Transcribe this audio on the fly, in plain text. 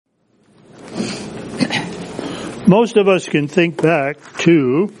Most of us can think back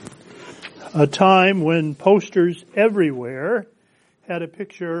to a time when posters everywhere had a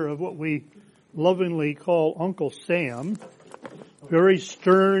picture of what we lovingly call Uncle Sam, very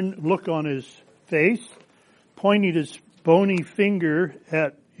stern look on his face, pointing his bony finger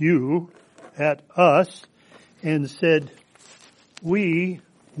at you, at us, and said, "We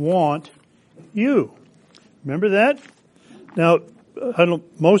want you." Remember that? Now,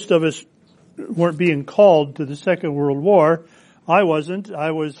 most of us weren't being called to the Second World War. I wasn't. I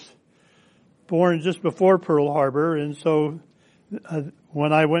was born just before Pearl Harbor, and so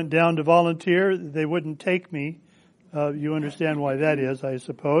when I went down to volunteer, they wouldn't take me. You understand why that is, I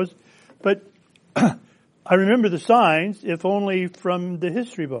suppose. But I remember the signs, if only from the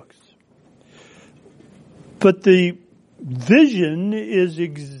history books. But the vision is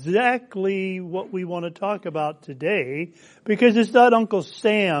exactly what we want to talk about today, because it's not Uncle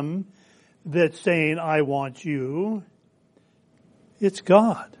Sam that's saying, "I want you." It's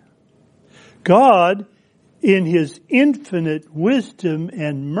God. God, in His infinite wisdom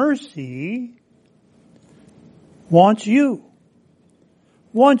and mercy, wants you.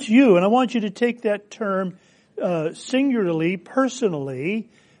 Wants you. And I want you to take that term singularly, personally.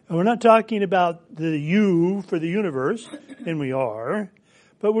 And we're not talking about the you for the universe, and we are,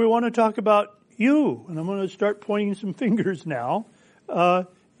 but we want to talk about you. And I'm going to start pointing some fingers now.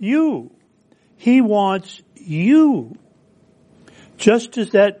 You. He wants you. Just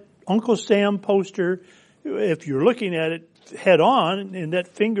as that Uncle Sam poster, if you're looking at it head on, and that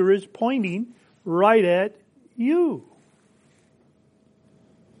finger is pointing right at you.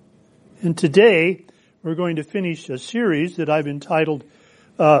 And today, we're going to finish a series that I've entitled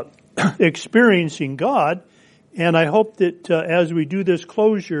Experiencing God. And I hope that as we do this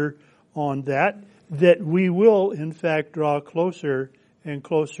closure on that we will, in fact, draw closer and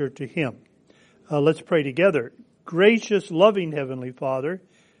closer to Him. Let's pray together. Gracious, loving Heavenly Father,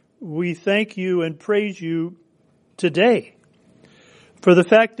 we thank you and praise you today for the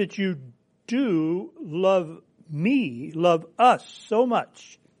fact that you do love me, love us so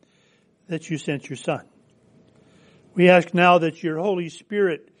much that you sent your Son. We ask now that your Holy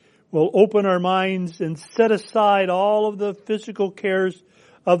Spirit will open our minds and set aside all of the physical cares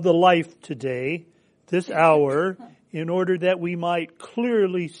of the life today, this hour, in order that we might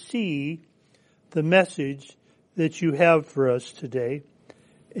clearly see the message that you have for us today.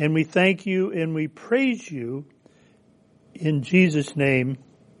 And we thank you and we praise you in Jesus' name.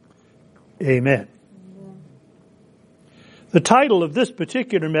 Amen. The title of this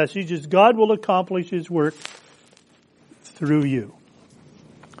particular message is God Will Accomplish His Work Through You.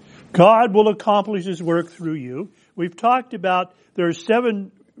 God will accomplish His work through you. We've talked about there are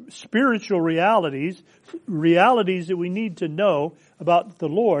 7 spiritual realities that we need to know about the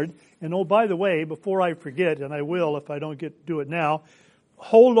Lord. And oh, by the way, before I forget, and I will if I don't do it now,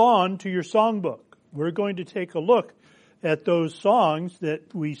 hold on to your songbook. We're going to take a look at those songs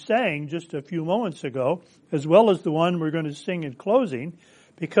that we sang just a few moments ago, as well as the one we're going to sing in closing,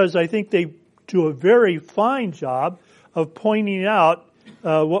 because I think they do a very fine job of pointing out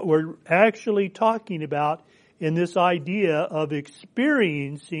what we're actually talking about in this idea of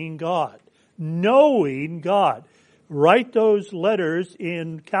experiencing God, knowing God. Write those letters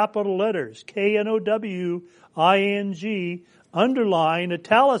in capital letters, KNOWING, underline,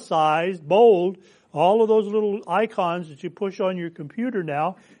 italicized, bold, all of those little icons that you push on your computer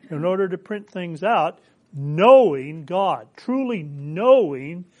now in order to print things out, knowing God, truly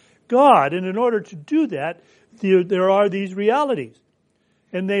knowing God. And in order to do that, there are these realities.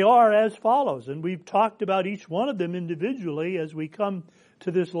 And they are as follows. And we've talked about each one of them individually as we come to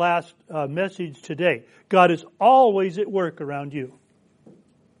this last message today. God is always at work around you.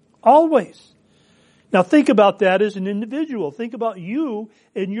 Always. Now think about that as an individual. Think about you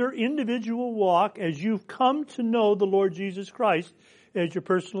and your individual walk as you've come to know the Lord Jesus Christ as your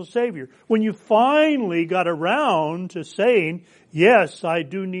personal Savior. When you finally got around to saying, "Yes, I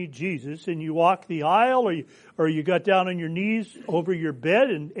do need Jesus," and you walked the aisle or you got down on your knees over your bed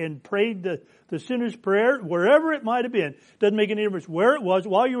and prayed the sinner's prayer, wherever it might have been. Doesn't make any difference where it was,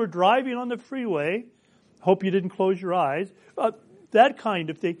 while you were driving on the freeway. Hope you didn't close your eyes. That kind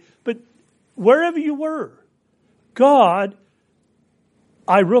of thing. But wherever you were, God,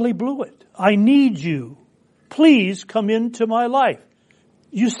 I really blew it. I need you. Please come into my life.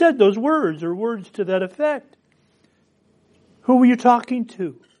 You said those words or words to that effect. Who were you talking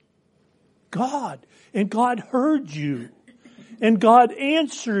to? God. And God heard you. And God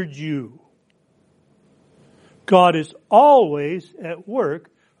answered you. God is always at work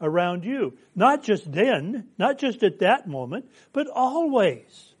around you. Not just then, not just at that moment, but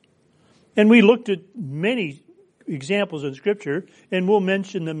always. And we looked at many examples in Scripture, and we'll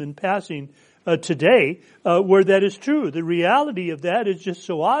mention them in passing today, where that is true. The reality of that is just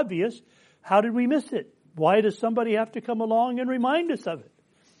so obvious. How did we miss it? Why does somebody have to come along and remind us of it?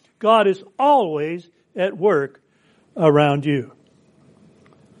 God is always at work around you.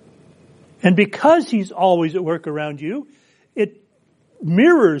 And because He's always at work around you, it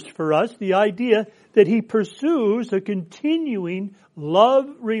mirrors for us the idea that He pursues a continuing love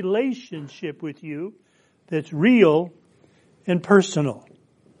relationship with you that's real and personal.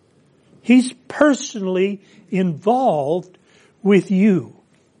 He's personally involved with you.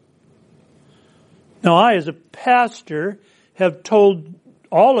 Now, I, as a pastor, have told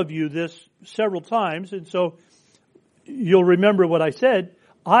all of you this several times, and so you'll remember what I said.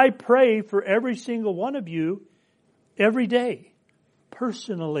 I pray for every single one of you every day,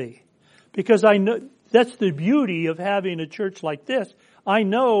 personally, because I know that's the beauty of having a church like this. I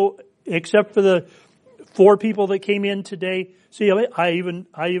know, except for the 4 people that came in today. See, I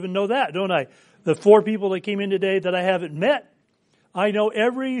even know that, don't I? The 4 people that came in today that I haven't met. I know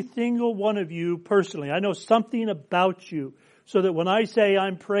every single one of you personally. I know something about you, so that when I say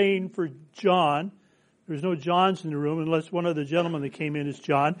I'm praying for John, there's no Johns in the room unless one of the gentlemen that came in is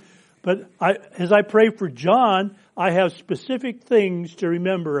John. But as I pray for John, I have specific things to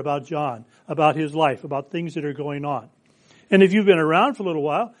remember about John, about his life, about things that are going on. And if you've been around for a little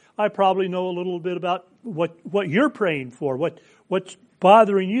while, I probably know a little bit about what you're praying for, what's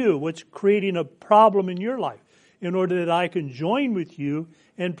bothering you, what's creating a problem in your life, in order that I can join with you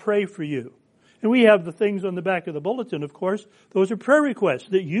and pray for you. And we have the things on the back of the bulletin, of course. Those are prayer requests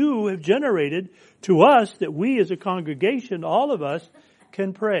that you have generated to us, that we as a congregation, all of us,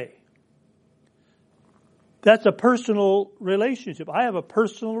 can pray. That's a personal relationship. I have a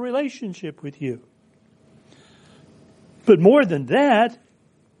personal relationship with you. But more than that,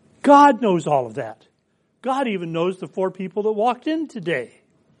 God knows all of that. God even knows the 4 people that walked in today.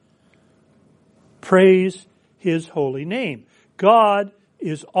 Praise His holy name. God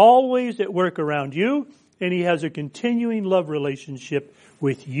is always at work around you, and He has a continuing love relationship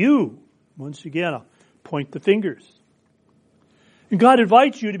with you. Once again, I'll point the fingers. And God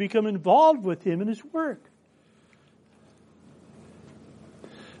invites you to become involved with Him in His work.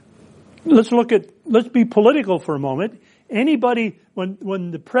 Let's be political for a moment. Anybody, when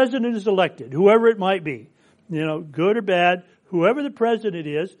the president is elected, whoever it might be, good or bad, whoever the president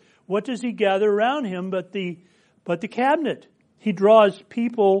is, what does he gather around him but the cabinet? He draws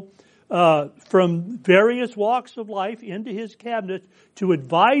people from various walks of life into his cabinet to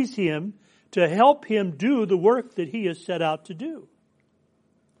advise him, to help him do the work that he has set out to do.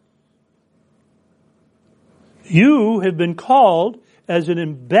 You have been called as an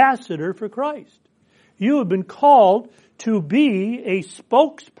ambassador for Christ. You have been called to be a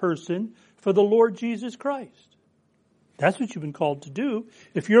spokesperson for the Lord Jesus Christ. That's what you've been called to do.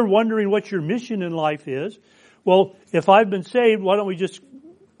 If you're wondering what your mission in life is, well, if I've been saved, why don't we just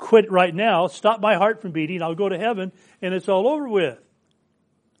quit right now, stop my heart from beating, I'll go to heaven, and it's all over with.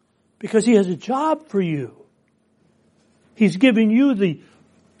 Because He has a job for you. He's giving you the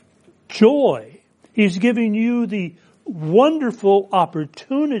joy. He's giving you the wonderful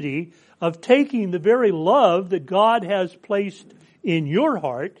opportunity of taking the very love that God has placed in your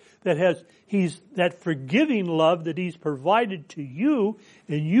heart, that forgiving love that He's provided to you,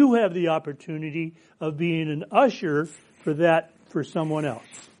 and you have the opportunity of being an usher for someone else.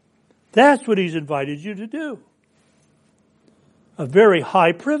 That's what He's invited you to do. A very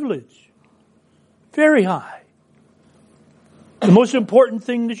high privilege. Very high. The most important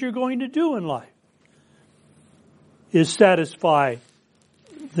thing that you're going to do in life is satisfy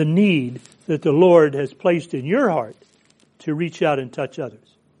the need that the Lord has placed in your heart to reach out and touch others.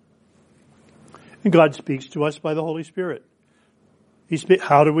 And God speaks to us by the Holy Spirit.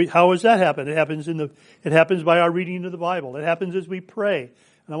 How does that happen? It happens by our reading of the Bible. It happens as we pray.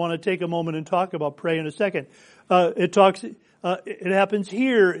 And I want to take a moment and talk about pray in a second. It happens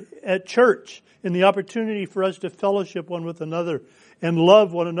here at church, in the opportunity for us to fellowship one with another and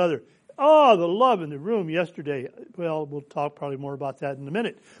love one another. Oh, the love in the room yesterday. Well, we'll talk probably more about that in a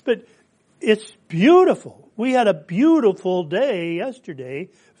minute. But it's beautiful. We had a beautiful day yesterday,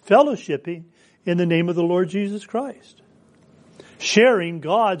 fellowshipping in the name of the Lord Jesus Christ. Sharing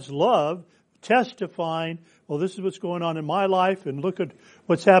God's love, testifying, well, this is what's going on in my life, and look at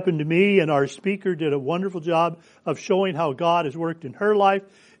what's happened to me. And our speaker did a wonderful job of showing how God has worked in her life.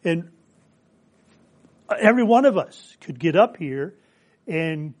 And every one of us could get up here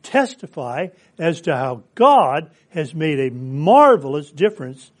and testify as to how God has made a marvelous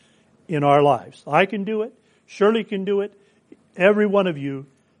difference in our lives. I can do it. Shirley can do it. Every one of you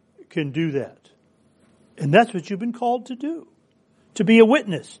can do that. And that's what you've been called to do. To be a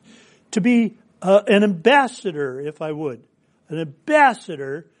witness. To be an ambassador, if I would. An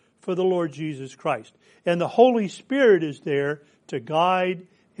ambassador for the Lord Jesus Christ. And the Holy Spirit is there to guide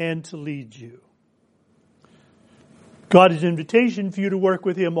and to lead you. God's invitation for you to work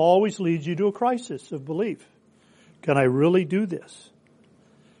with Him always leads you to a crisis of belief. Can I really do this?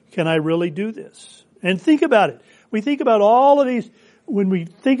 Can I really do this? And think about it. We think about all of these, when we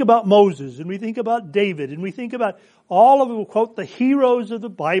think about Moses, and we think about David, and we think about all of them, quote, the heroes of the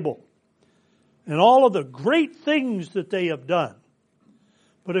Bible, and all of the great things that they have done.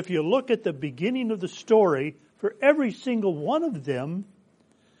 But if you look at the beginning of the story, for every single one of them,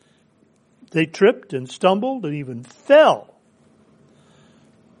 they tripped and stumbled and even fell.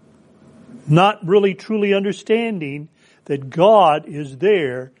 Not really truly understanding that God is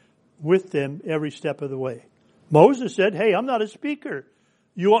there with them every step of the way. Moses said, hey, I'm not a speaker.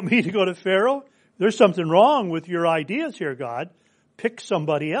 You want me to go to Pharaoh? There's something wrong with your ideas here, God. Pick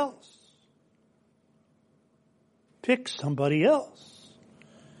somebody else. Pick somebody else.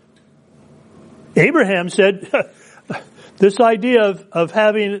 Abraham said, this idea of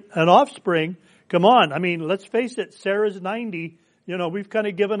having an offspring, come on. I mean, let's face it, Sarah's 90. We've kind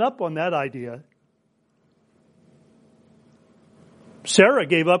of given up on that idea. Sarah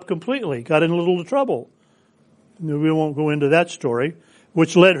gave up completely, got in a little trouble. We won't go into that story.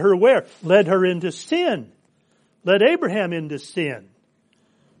 Which led her where? Led her into sin. Led Abraham into sin.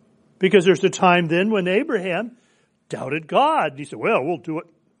 Because there's a time then when Abraham doubted God. He said, well, we'll do it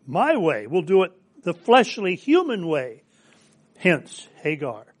my way. We'll do it the fleshly human way. Hence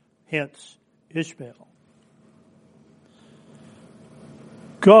Hagar. Hence Ishmael.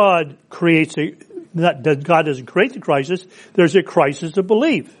 God doesn't create the crisis. There's a crisis of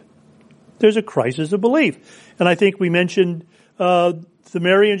belief. There's a crisis of belief. And I think we mentioned the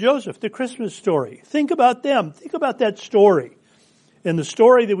Mary and Joseph, the Christmas story. Think about them. Think about that story. And the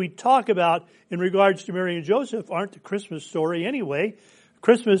story that we talk about in regards to Mary and Joseph aren't the Christmas story anyway.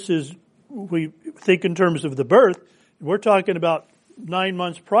 Christmas is, we think in terms of the birth. We're talking about 9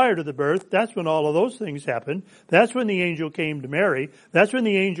 months prior to the birth. That's when all of those things happened. That's when the angel came to Mary. That's when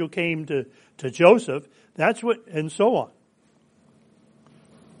the angel came to Joseph. And so on.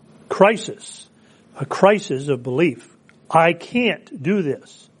 Crisis. A crisis of belief. I can't do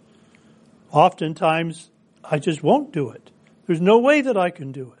this. Oftentimes, I just won't do it. There's no way that I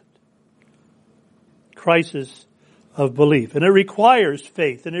can do it. Crisis of belief. And it requires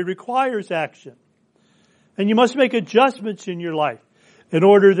faith, and it requires action. And you must make adjustments in your life in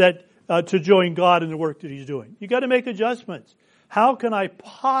order that to join God in the work that He's doing. You've got to make adjustments. How can I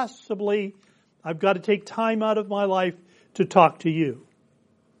possibly, I've got to take time out of my life to talk to you.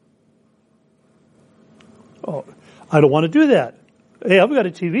 Oh, I don't want to do that. Hey, I've got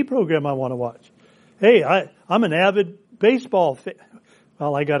a TV program I want to watch. Hey, I'm an avid baseball fan.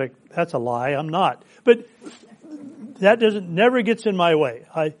 Well, that's a lie. I'm not. But that never gets in my way.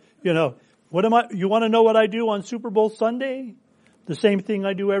 You want to know what I do on Super Bowl Sunday? The same thing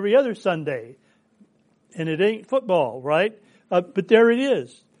I do every other Sunday. And it ain't football, right? But there it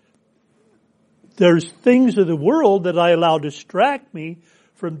is. There's things of the world that I allow distract me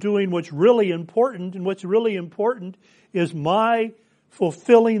from doing what's really important. And what's really important is my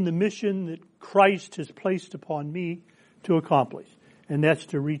fulfilling the mission that Christ has placed upon me to accomplish. And that's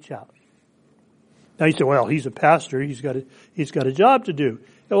to reach out. Now you say, well, he's a pastor. He's got a job to do.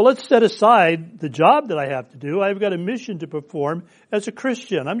 Well, let's set aside the job that I have to do. I've got a mission to perform as a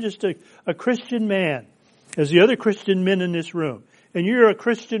Christian. I'm just a Christian man, as the other Christian men in this room. And you're a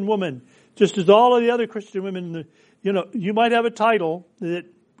Christian woman, just as all of the other Christian women. You might have a title that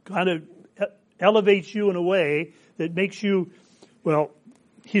kind of elevates you in a way that makes you, well,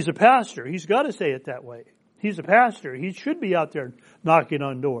 he's a pastor. He's got to say it that way. He's a pastor. He should be out there knocking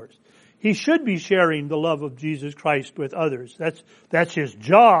on doors. He should be sharing the love of Jesus Christ with others. That's his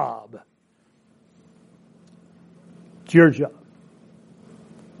job. It's your job.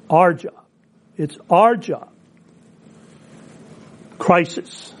 Our job. It's our job.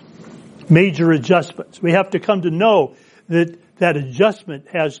 Crisis. Major adjustments. We have to come to know that adjustment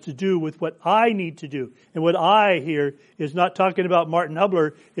has to do with what I need to do. And what I here is not talking about Martin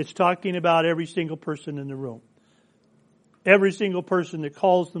Hubler. It's talking about every single person in the room. Every single person that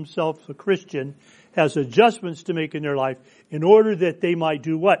calls themselves a Christian has adjustments to make in their life in order that they might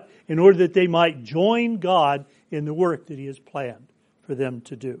do what? In order that they might join God in the work that He has planned for them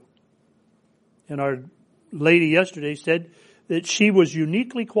to do. And our lady yesterday said that she was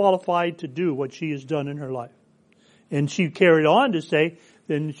uniquely qualified to do what she has done in her life. And she carried on to say,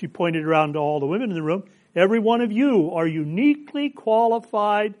 then she pointed around to all the women in the room, every one of you are uniquely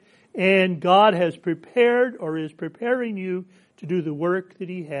qualified and God has prepared or is preparing you to do the work that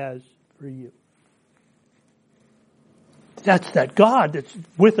He has for you. That's that God that's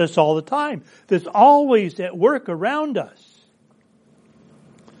with us all the time, that's always at work around us.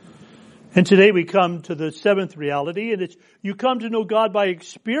 And today we come to the seventh reality, and it's you come to know God by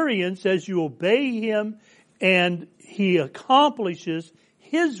experience as you obey Him and He accomplishes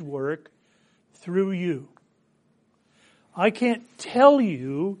His work through you. I can't tell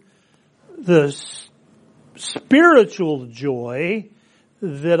you the spiritual joy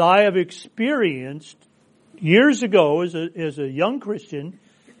that I have experienced years ago as a young Christian,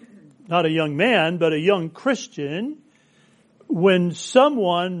 not a young man, but a young Christian, when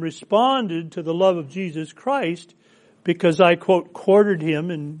someone responded to the love of Jesus Christ because I, quote, courted him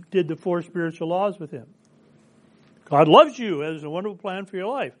and did the 4 spiritual laws with him. God loves you, has a wonderful plan for your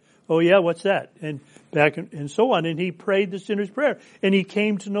life. Oh yeah, what's that? And so on. And he prayed the sinner's prayer. And he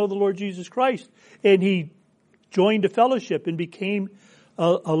came to know the Lord Jesus Christ. And he joined a fellowship and became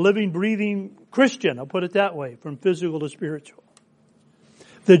a living, breathing Christian. I'll put it that way, from physical to spiritual.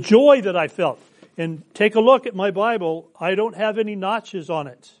 The joy that I felt. And take a look at my Bible. I don't have any notches on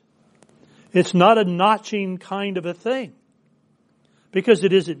it. It's not a notching kind of a thing. Because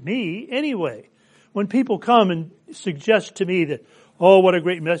it isn't me anyway. When people come and suggest to me that, oh, what a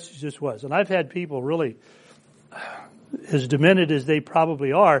great message this was. And I've had people really, as demented as they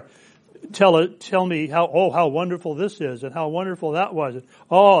probably are, tell me how wonderful this is and how wonderful that was. And,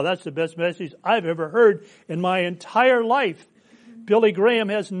 oh, that's the best message I've ever heard in my entire life. Billy Graham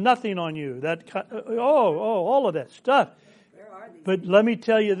has nothing on you. All of that stuff. But let me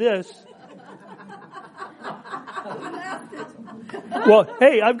tell you this. Well,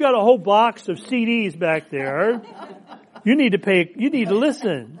 hey, I've got a whole box of CDs back there. You need to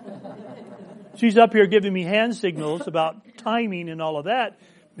listen. She's up here giving me hand signals about timing and all of that.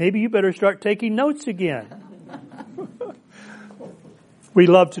 Maybe you better start taking notes again. We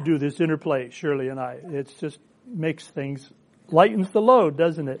love to do this interplay, Shirley and I. It just makes things, lightens the load,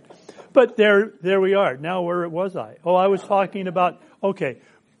 doesn't it? But there we are. Now where was I? Oh, I was talking about, okay,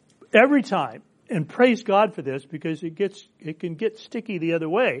 every time, and praise God for this because it can get sticky the other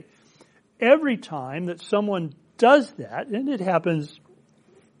way. Every time that someone does that, and it happens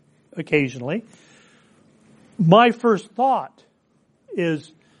occasionally, my first thought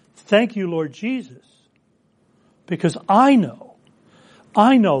is, thank you, Lord Jesus, because I know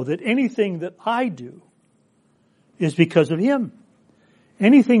that anything that I do is because of Him.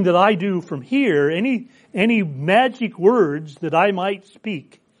 Anything that I do from here, any magic words that I might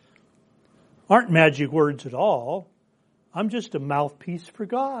speak aren't magic words at all. I'm just a mouthpiece for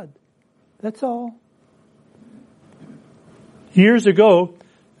God. That's all. Years ago,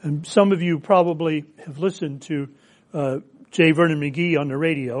 and some of you probably have listened to J. Vernon McGee on the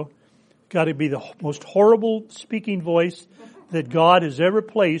radio. Got to be the most horrible speaking voice that God has ever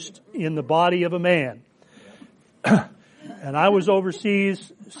placed in the body of a man. And I was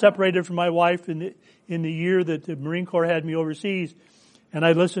overseas, separated from my wife in the year that the Marine Corps had me overseas. And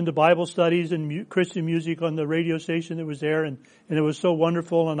I listened to Bible studies and Christian music on the radio station that was there. And it was so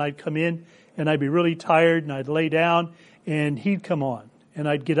wonderful. And I'd come in and I'd be really tired and I'd lay down and he'd come on. And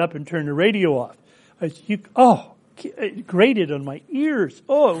I'd get up and turn the radio off. It grated on my ears.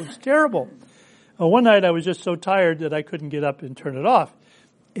 Oh, it was terrible. One night I was just so tired that I couldn't get up and turn it off.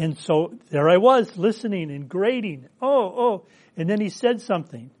 And so there I was listening and grating. And then he said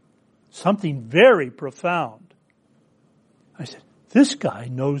something very profound. I said, this guy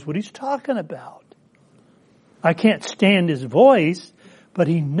knows what he's talking about. I can't stand his voice, but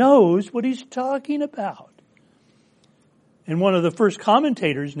he knows what he's talking about. And one of the first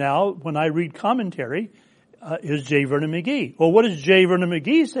commentators now, when I read commentary, is J. Vernon McGee. Well, what does J. Vernon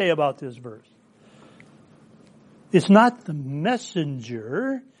McGee say about this verse? It's not the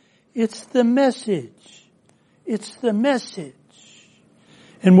messenger, it's the message. It's the message.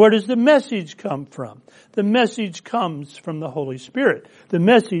 And where does the message come from? The message comes from the Holy Spirit. The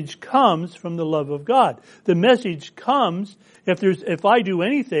message comes from the love of God. The message comes, if I do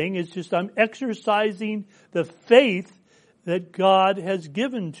anything, it's just I'm exercising the faith that God has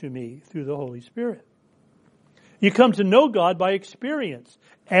given to me through the Holy Spirit. You come to know God by experience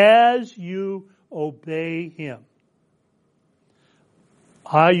as you obey Him.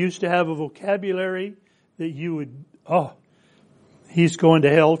 I used to have a vocabulary that you would, he's going to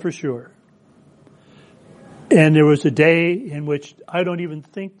hell for sure. And there was a day in which I don't even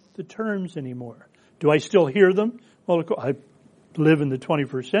think the terms anymore. Do I still hear them? Well, of course, I live in the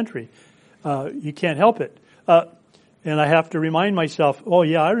 21st century. You can't help it. And I have to remind myself, oh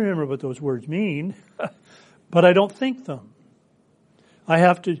yeah, I remember what those words mean, but I don't think them. I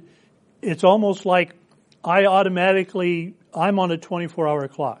have to it's almost like I'm on a 24-hour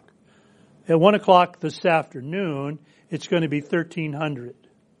clock. At 1 o'clock this afternoon, it's going to be 1300.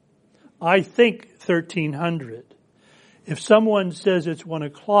 I think 1300. If someone says it's 1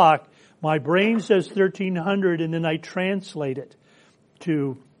 o'clock, my brain says 1300, and then I translate it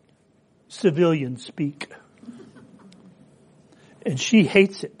to civilian speak. And she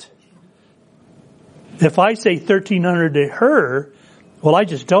hates it. If I say 1300 to her, well, I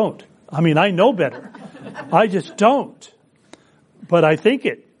just don't. I mean, I know better. I just don't. But I think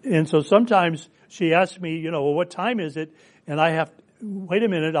it. And so sometimes she asks me, well, what time is it? And I have, wait a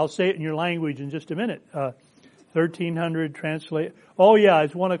minute, I'll say it in your language in just a minute. 1300 translate. Oh yeah,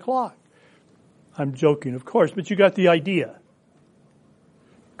 it's 1 o'clock. I'm joking, of course, but you got the idea.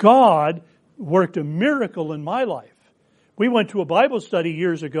 God worked a miracle in my life. We went to a Bible study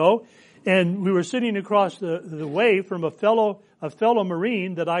years ago, and we were sitting across the way from a fellow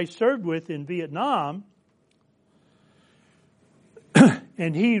Marine that I served with in Vietnam.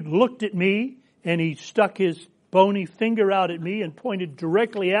 And he looked at me, and he stuck his bony finger out at me and pointed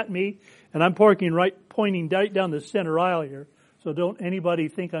directly at me. And I'm pointing right down the center aisle here. So don't anybody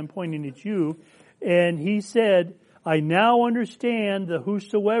think I'm pointing at you. And he said, I now understand the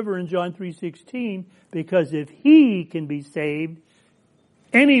whosoever in John 3:16, because if he can be saved,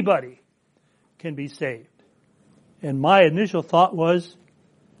 anybody can be saved. And my initial thought was,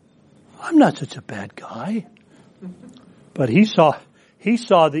 I'm not such a bad guy. But he saw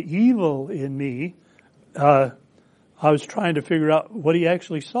the evil in me. I was trying to figure out what he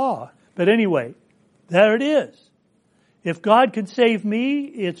actually saw. But anyway, there it is. If God can save me,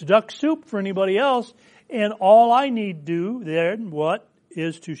 it's duck soup for anybody else. And all I need to do then,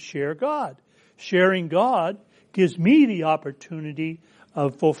 is to share God. Sharing God gives me the opportunity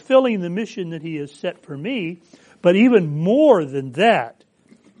of fulfilling the mission that He has set for me. But even more than that,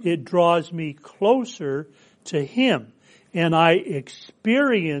 it draws me closer to Him. And I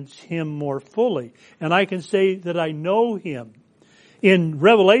experience Him more fully. And I can say that I know Him. In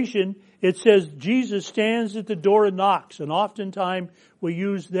Revelation, it says Jesus stands at the door and knocks. And oftentimes we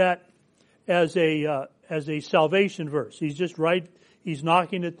use that as a salvation verse. He's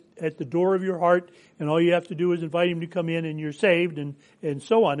knocking at the door of your heart, and all you have to do is invite Him to come in, and you're saved, and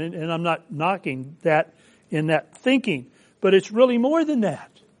so on. And I'm not knocking that in that thinking. But it's really more than that.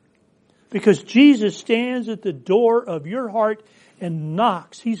 Because Jesus stands at the door of your heart and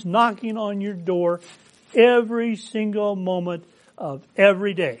knocks. He's knocking on your door every single moment of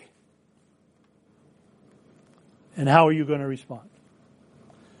every day. And how are you going to respond?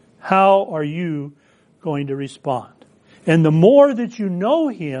 How are you going to respond? And the more that you know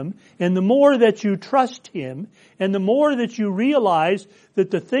Him, and the more that you trust Him, and the more that you realize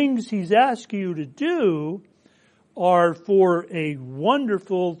that the things He's asking you to do are for a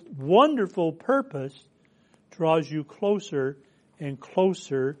wonderful, wonderful purpose, draws you closer and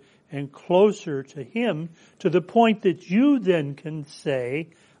closer and closer to Him, to the point that you then can say,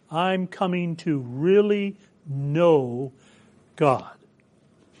 I'm coming to really know God.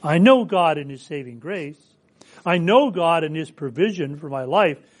 I know God in His saving grace. I know God in His provision for my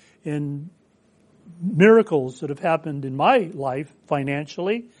life, in miracles that have happened in my life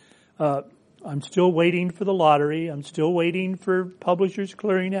financially. I'm still waiting for the lottery. I'm still waiting for Publishers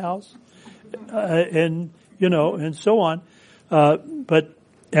Clearinghouse, and so on. But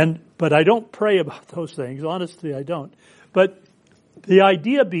I don't pray about those things. Honestly, I don't. But the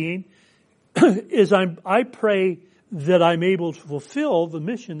idea being is I pray that I'm able to fulfill the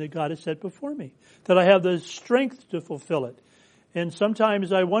mission that God has set before me, that I have the strength to fulfill it. And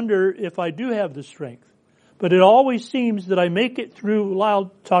sometimes I wonder if I do have the strength. But it always seems that I make it through,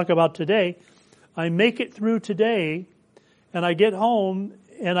 I'll talk about today, I make it through today, and I get home,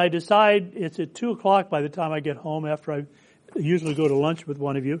 and I decide it's at 2 o'clock by the time I get home, after I usually go to lunch with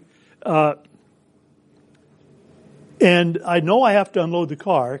one of you. And I know I have to unload the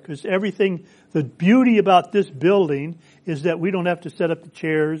car, because the beauty about this building is that we don't have to set up the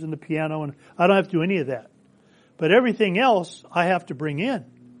chairs and the piano, and I don't have to do any of that. But everything else I have to bring in.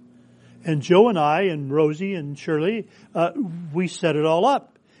 And Joe and I and Rosie and Shirley, we set it all up.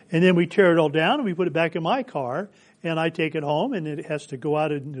 And then we tear it all down and we put it back in my car, and I take it home, and it has to go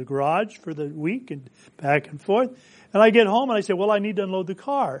out in the garage for the week and back and forth. And I get home and I say, well, I need to unload the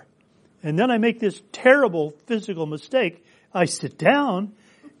car. And then I make this terrible physical mistake. I sit down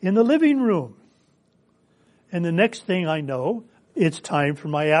in the living room. And the next thing I know, it's time for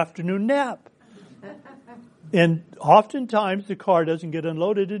my afternoon nap. And oftentimes the car doesn't get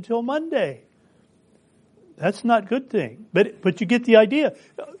unloaded until Monday. That's not a good thing. But you get the idea.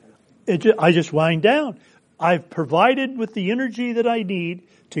 I just wind down. I've provided with the energy that I need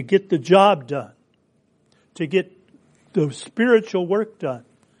to get the job done, to get the spiritual work done.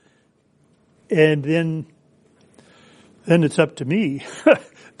 And then it's up to me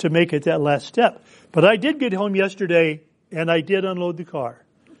to make it that last step. But I did get home yesterday and I did unload the car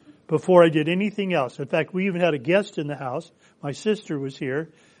before I did anything else. In fact, we even had a guest in the house. My sister was here,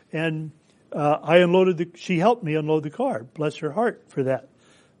 and she helped me unload the car. Bless her heart for that.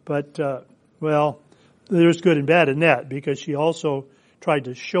 But, there's good and bad in that, because she also tried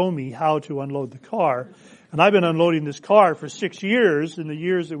to show me how to unload the car. And I've been unloading this car for 6 years, in the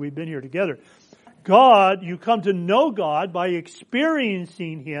years that we've been here together. God, you come to know God by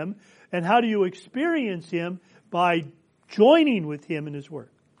experiencing Him. And how do you experience Him? By joining with Him in His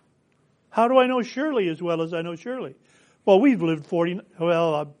work. How do I know Shirley as well as I know Shirley? Well, we've lived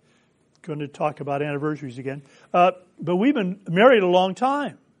I'm going to talk about anniversaries again. But we've been married a long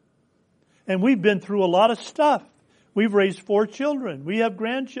time. And we've been through a lot of stuff. We've raised 4 children. We have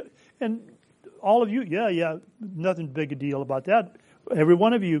grandchildren. And all of you, nothing big a deal about that. Every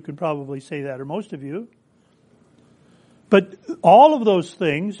one of you can probably say that, or most of you. But all of those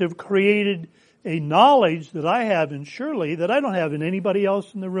things have created a knowledge that I have in Shirley that I don't have in anybody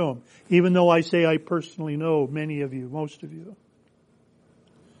else in the room, even though I say I personally know many of you, most of you.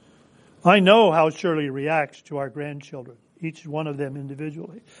 I know how Shirley reacts to our grandchildren, each one of them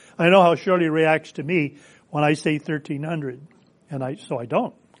individually. I know how Shirley reacts to me when I say 1,300, so I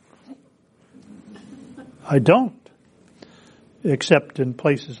don't. I don't. Except in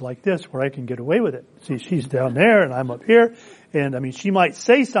places like this where I can get away with it. See, she's down there and I'm up here. And she might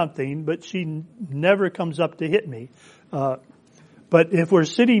say something, but she never comes up to hit me. But if we're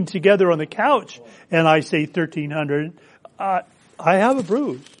sitting together on the couch and I say 1,300, I have a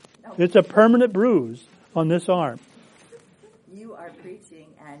bruise. It's a permanent bruise on this arm. You are preaching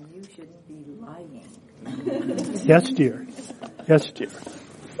and you shouldn't be lying. Yes, dear. Yes, dear.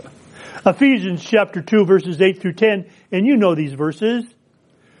 Ephesians chapter 2, verses 8 through 10, and you know these verses.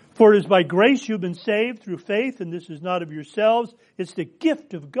 For it is by grace you've been saved through faith, and this is not of yourselves. It's the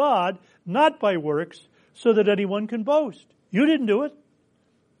gift of God, not by works, so that anyone can boast. You didn't do it.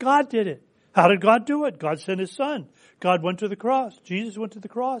 God did it. How did God do it? God sent His Son. God went to the cross. Jesus went to the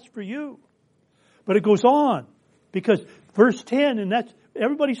cross for you. But it goes on, because verse 10, and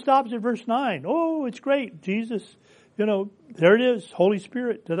everybody stops at verse 9. Oh, it's great. Jesus, there it is. Holy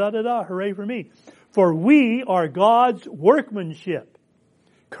Spirit, da-da-da-da, hooray for me. For we are God's workmanship,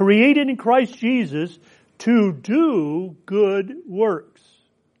 created in Christ Jesus to do good works.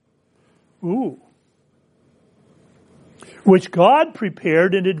 Ooh. Which God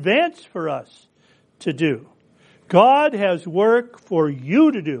prepared in advance for us to do. God has work for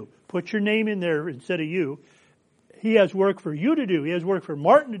you to do. Put your name in there instead of you. He has work for you to do. He has work for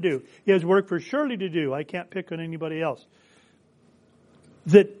Martin to do. He has work for Shirley to do. I can't pick on anybody else.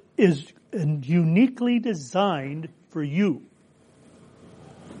 That is uniquely designed for you.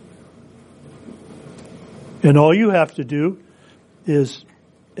 And all you have to do is,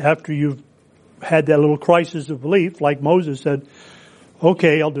 after you've had that little crisis of belief, like Moses said,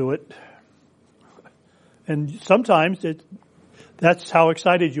 okay, I'll do it. And sometimes that's how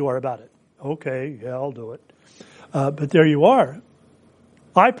excited you are about it. Okay, yeah, I'll do it. But there you are.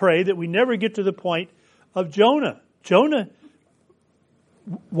 I pray that we never get to the point of Jonah. Jonah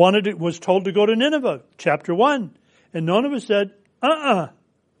was told to go to Nineveh, chapter 1. And Nineveh said,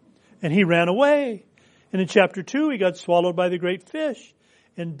 and he ran away. And in chapter 2, he got swallowed by the great fish.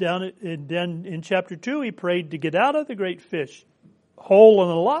 And then in chapter 2, he prayed to get out of the great fish, whole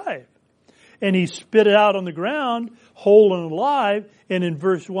and alive. And he spit it out on the ground, whole and alive. And in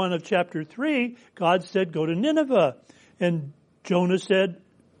verse 1 of chapter 3, God said, go to Nineveh. And Jonah said,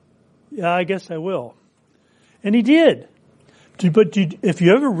 yeah, I guess I will. And he did. But if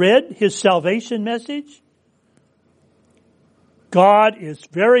you ever read his salvation message, God is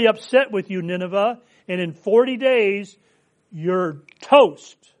very upset with you, Nineveh, and in 40 days, you're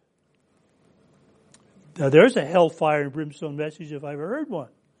toast. Now, there's a hellfire and brimstone message if I ever heard one.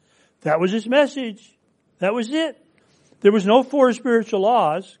 That was his message. That was it. There was no 4 spiritual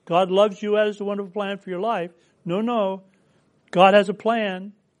laws. God loves you, has a wonderful plan for your life. No. God has a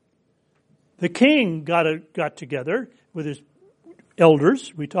plan. The king got together with his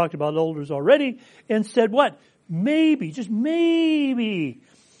elders. We talked about elders already, and said what? Maybe, just maybe,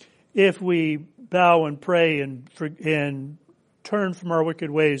 if we bow and pray and turn from our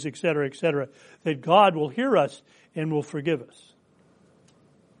wicked ways, etc., that God will hear us and will forgive us.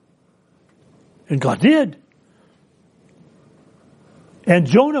 And God did. And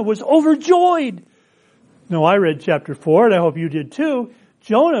Jonah was overjoyed. Now, I read chapter 4, and I hope you did too.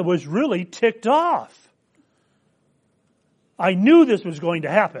 Jonah was really ticked off. I knew this was going to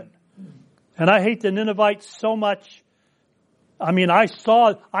happen. And I hate the Ninevites so much. I mean, I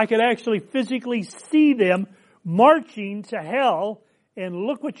could actually physically see them marching to hell, and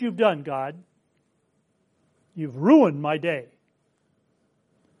look what you've done, God. You've ruined my day.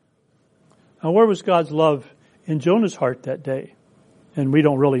 Now, where was God's love in Jonah's heart that day? And we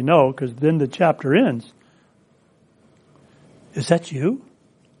don't really know, because then the chapter ends. Is that you?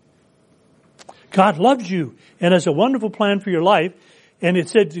 God loves you and has a wonderful plan for your life. And it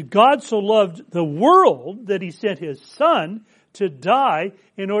said, God so loved the world that He sent His Son to die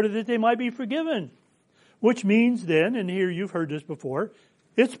in order that they might be forgiven. Which means then, and here you've heard this before,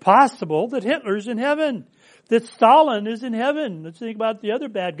 it's possible that Hitler's in heaven, that Stalin is in heaven. Let's think about the other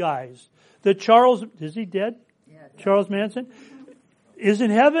bad guys. That Charles, is he dead? Yeah. Charles Manson is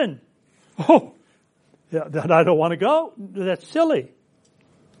in heaven. Oh, yeah, that I don't want to go. That's silly.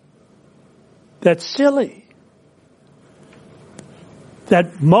 That's silly.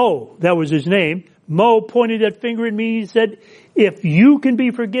 That Mo, that was his name, Mo pointed that finger at me. He said, if you can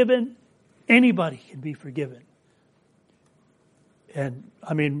be forgiven, anybody can be forgiven. And,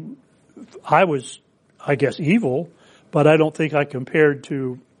 I mean, I was, I guess, evil, but I don't think I compared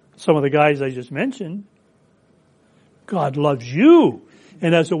to some of the guys I just mentioned. God loves you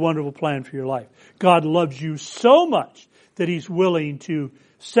and has a wonderful plan for your life. God loves you so much that He's willing to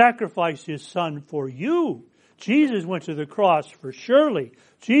sacrifice His Son for you. Jesus went to the cross for Shirley.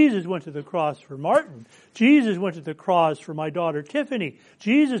 Jesus went to the cross for Martin. Jesus went to the cross for my daughter Tiffany.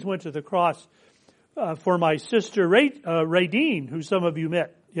 Jesus went to the cross for my sister Radine, who some of you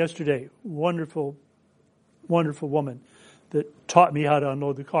met yesterday. Wonderful, wonderful woman that taught me how to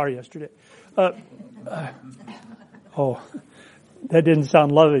unload the car yesterday. Oh, that didn't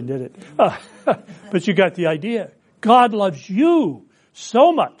sound loving, did it? But you got the idea. God loves you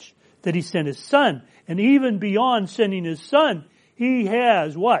so much that He sent His Son. And even beyond sending His Son, He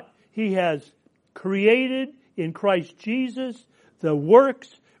has what? He has created in Christ Jesus the works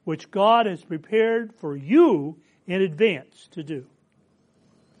which God has prepared for you in advance to do.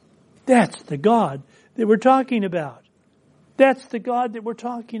 That's the God that we're talking about. That's the God that we're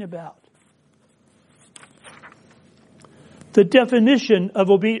talking about. The definition of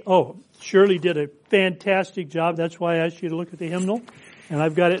obedience. Oh, Shirley did a fantastic job. That's why I asked you to look at the hymnal. And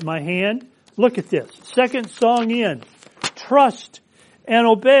I've got it in my hand. Look at this. Second song in. Trust and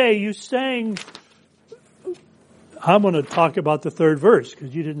obey. You sang. I'm going to talk about the third verse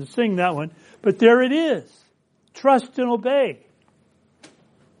because you didn't sing that one. But there it is. Trust and obey.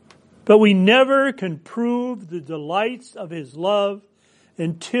 But we never can prove the delights of His love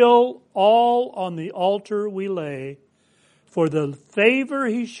until all on the altar we lay. For the favor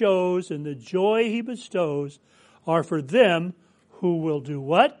He shows and the joy He bestows are for them who will do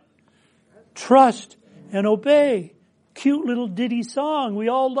what? Trust and obey. Cute little ditty song. We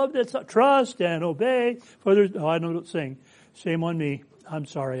all love that song. Trust and obey. For there's, I don't sing. Shame on me. I'm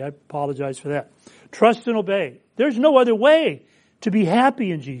sorry. I apologize for that. Trust and obey. There's no other way to be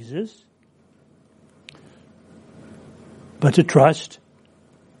happy in Jesus but to trust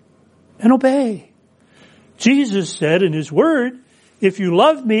and obey. Jesus said in His Word, if you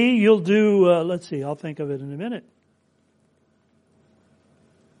love me, you'll do, let's see, I'll think of it in a minute.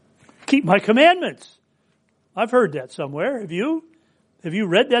 Keep my commandments. I've heard that somewhere. Have you? Have you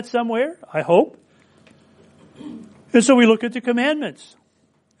read that somewhere? I hope. And so we look at the commandments.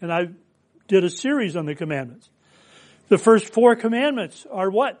 And I did a series on the commandments. The first 4 commandments are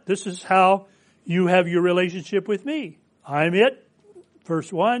what? This is how you have your relationship with me. I'm it.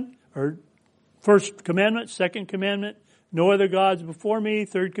 Verse 1, or first commandment, second commandment, no other gods before me.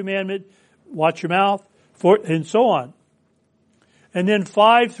 Third commandment, watch your mouth, and so on. And then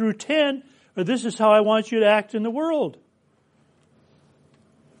 5 through 10, this is how I want you to act in the world.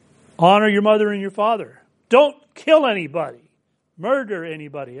 Honor your mother and your father. Don't kill anybody. Murder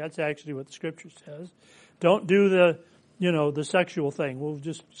anybody. That's actually what the Scripture says. Don't do the sexual thing. We'll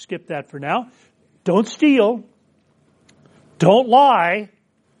just skip that for now. Don't steal. Don't lie.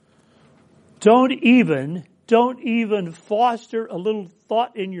 Don't even foster a little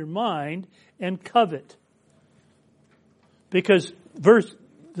thought in your mind and covet. Because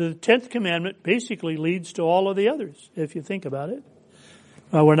the 10th commandment basically leads to all of the others, if you think about it.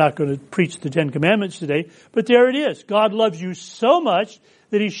 We're not going to preach the 10 commandments today, but there it is. God loves you so much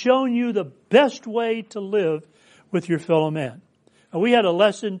that He's shown you the best way to live with your fellow man. We had a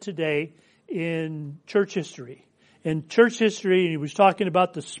lesson today in church history. In church history, He was talking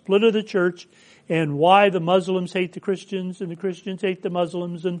about the split of the church and why the Muslims hate the Christians and the Christians hate the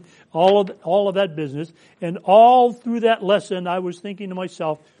Muslims and all of that business. And all through that lesson, I was thinking to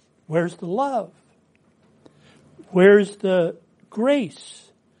myself, where's the love? Where's the grace?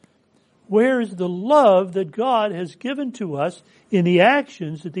 Where is the love that God has given to us in the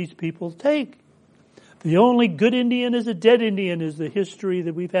actions that these people take? The only good Indian is a dead Indian is the history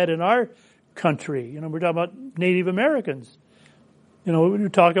that we've had in our country. We're talking about Native Americans. We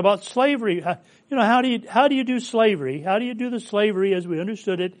talk about slavery. How do you do slavery? How do you do the slavery as we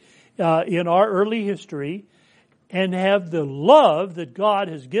understood it in our early history and have the love that God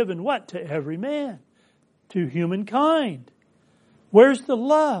has given what? To every man, to humankind. Where's the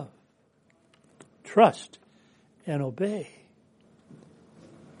love? Trust and obey.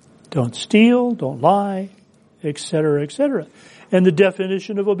 Don't steal, don't lie, etc., etc. And the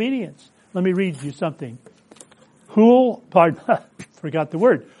definition of obedience. Let me read you something. Forgot the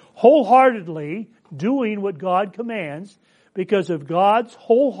word. Wholeheartedly doing what God commands because of God's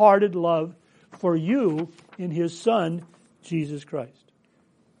wholehearted love for you in His Son, Jesus Christ.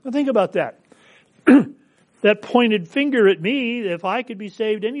 Now think about that. That pointed finger at me, if I could be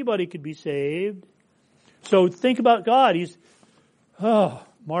saved, anybody could be saved. So think about God.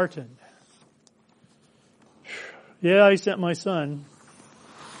 Martin. Yeah, I sent my son.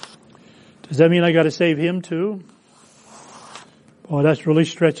 Does that mean I got to save him too? Boy, that's really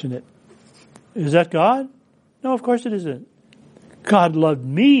stretching it. Is that God? No, of course it isn't. God loved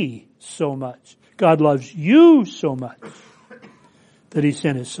me so much. God loves you so much that He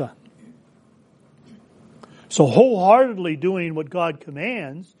sent His Son. So wholeheartedly doing what God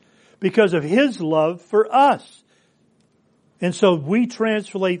commands because of His love for us. And so we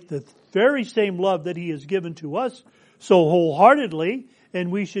translate the very same love that He has given to us so wholeheartedly,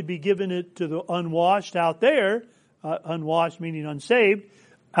 and we should be giving it to the unwashed out there, unwashed meaning unsaved,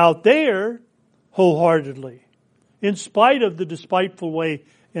 out there wholeheartedly. In spite of the despiteful way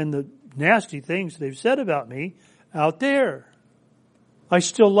and the nasty things they've said about me, out there. I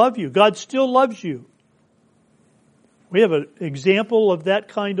still love you. God still loves you. We have an example of that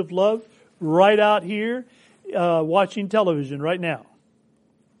kind of love right out here, watching television right now.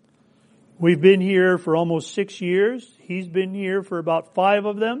 We've been here for almost 6 years. He's been here for about 5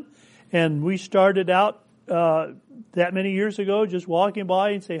 of them. And we started out that many years ago just walking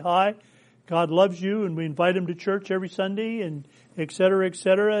by and say, hi, God loves you. And we invite him to church every Sunday and et cetera, et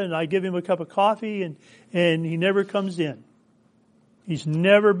cetera. And I give him a cup of coffee and he never comes in. He's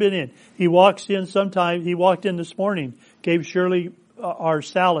never been in. He walks in sometimes. He walked in this morning, gave Shirley our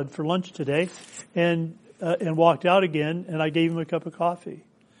salad for lunch today and walked out again, and I gave him a cup of coffee.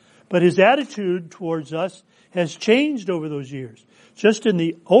 But his attitude towards us has changed over those years. Just in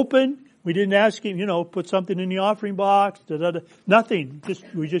the open, we didn't ask him, put something in the offering box, nothing.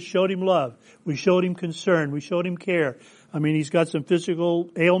 We just showed him love. We showed him concern. We showed him care. I mean, he's got some physical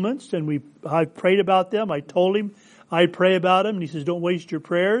ailments, and I prayed about them. I told him I'd pray about him, and he says, don't waste your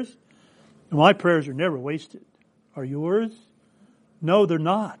prayers. And my prayers are never wasted. Are yours? No, they're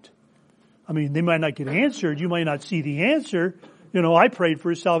not. I mean, they might not get answered. You might not see the answer. I prayed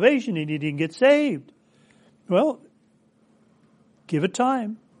for his salvation and he didn't get saved. Well, give it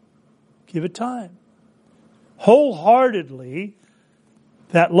time. Give it time. Wholeheartedly,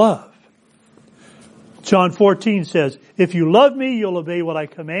 that love. John 14 says, if you love me, you'll obey what I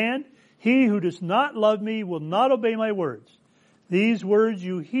command. He who does not love me will not obey my words. These words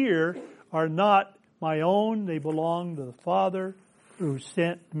you hear are not my own. They belong to the Father who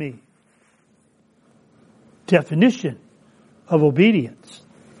sent me. Definition of obedience.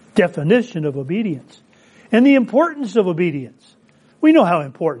 Definition of obedience. And the importance of obedience. We know how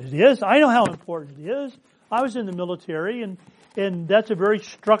important it is. I know how important it is. I was in the military and that's a very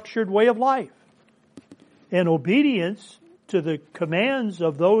structured way of life. And obedience to the commands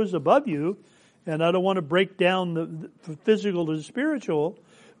of those above you, and I don't want to break down the physical to the spiritual,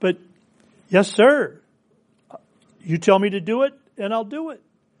 but yes, sir. You tell me to do it, and I'll do it.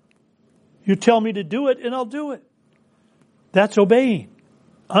 You tell me to do it, and I'll do it. That's obeying.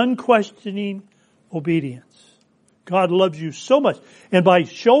 Unquestioning obedience. God loves you so much. And by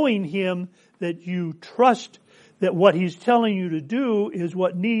showing Him that you trust that what He's telling you to do is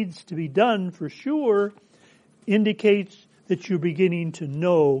what needs to be done for sure, indicates that you're beginning to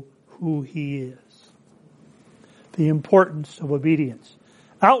know who He is. The importance of obedience.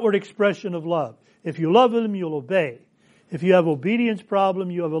 Outward expression of love. If you love Him, you'll obey. If you have obedience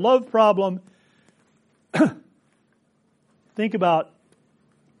problem, you have a love problem. Think about,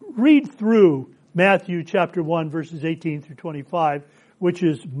 read through Matthew chapter 1 verses 18 through 25, which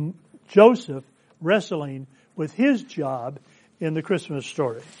is Joseph wrestling with his job in the Christmas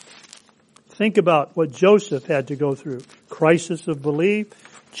story. Think about what Joseph had to go through. Crisis of belief,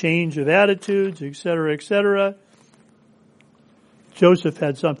 change of attitudes, etc., etc. Joseph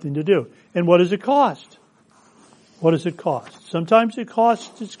had something to do. And what does it cost? What does it cost? Sometimes it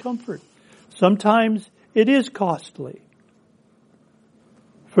costs discomfort. Sometimes it is costly.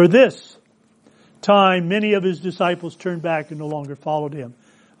 For this time, many of his disciples turned back and no longer followed him.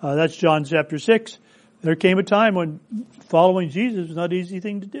 That's John chapter 6. There came a time when following Jesus was not an easy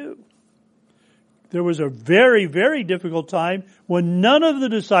thing to do. There was a very, very difficult time when none of the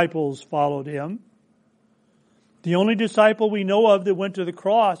disciples followed him. The only disciple we know of that went to the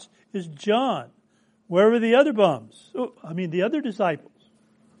cross is John. Where were the other bums? The other disciples.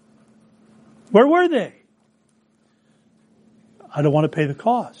 Where were they? I don't want to pay the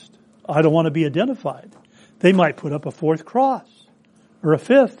cost. I don't want to be identified. They might put up a fourth cross, or a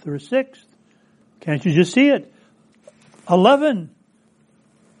fifth, or a sixth. Can't you just see it? 11.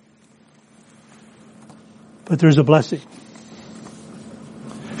 But there's a blessing.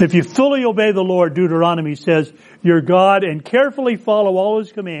 If you fully obey the Lord, Deuteronomy says, your God, and carefully follow all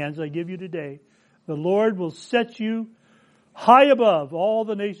His commands I give you today, the Lord will set you high above all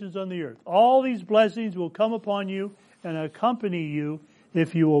the nations on the earth. All these blessings will come upon you and accompany you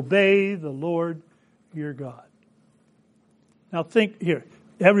if you obey the Lord your God. Now think here.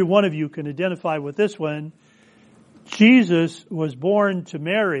 Every one of you can identify with this one. Jesus was born to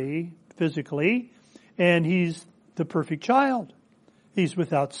Mary physically, and He's the perfect child. He's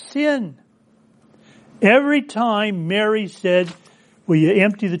without sin. Every time Mary said, will you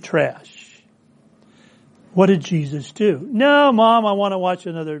empty the trash? What did Jesus do? No, Mom, I want to watch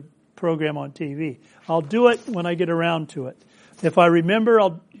another program on TV. I'll do it when I get around to it. If I remember,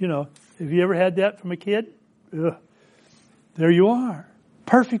 have you ever had that from a kid? Ugh. There you are.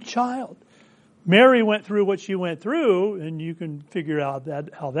 Perfect child. Mary went through what she went through, and you can figure out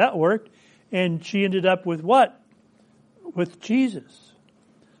how that worked. And she ended up with what? With Jesus.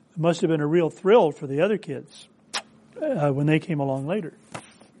 It must have been a real thrill for the other kids when they came along later.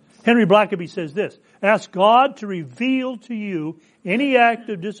 Henry Blackaby says this, ask God to reveal to you any act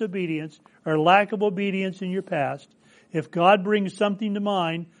of disobedience or lack of obedience in your past. If God brings something to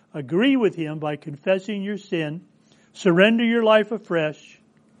mind, agree with Him by confessing your sin, surrender your life afresh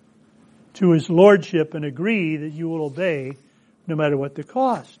to His Lordship, and agree that you will obey no matter what the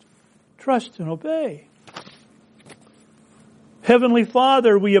cost. Trust and obey. Heavenly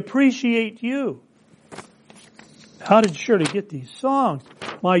Father, we appreciate You. How did Shirley get these songs?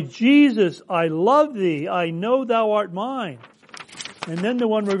 My Jesus, I love Thee. I know Thou art mine. And then the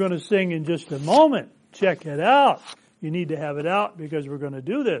one we're going to sing in just a moment. Check it out. You need to have it out because we're going to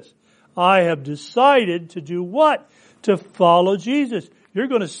do this. I have decided to do what? To follow Jesus. You're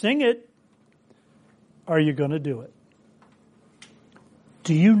going to sing it. Are you going to do it?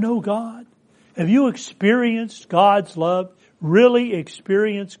 Do you know God? Have you experienced God's love? Really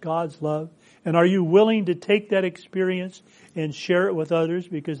experienced God's love? And are you willing to take that experience and share it with others?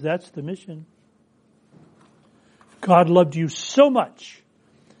 Because that's the mission. God loved you so much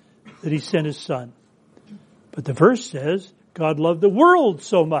that He sent His Son. But the verse says, God loved the world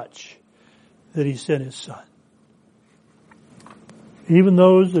so much that He sent His Son. Even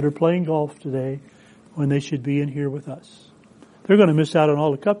those that are playing golf today, when they should be in here with us, they're going to miss out on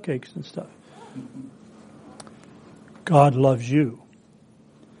all the cupcakes and stuff. God loves you.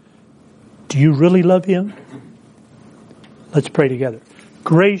 Do you really love Him? Let's pray together.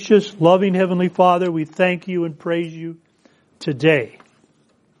 Gracious, loving Heavenly Father, we thank You and praise You today.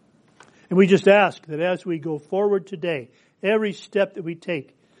 And we just ask that as we go forward today, every step that we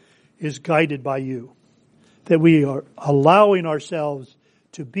take is guided by You. That we are allowing ourselves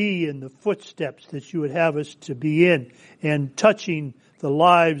to be in the footsteps that You would have us to be in, and touching the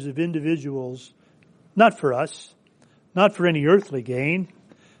lives of individuals, not for us, not for any earthly gain,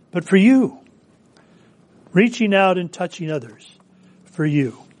 but for You. Reaching out and touching others for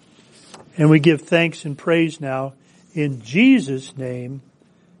You. And we give thanks and praise now in Jesus' name.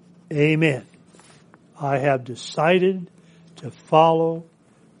 Amen. I have decided to follow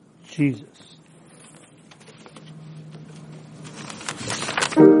Jesus.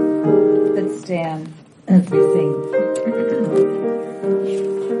 Let's stand as we sing.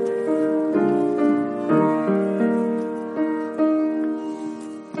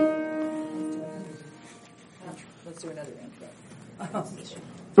 Let's do another intro.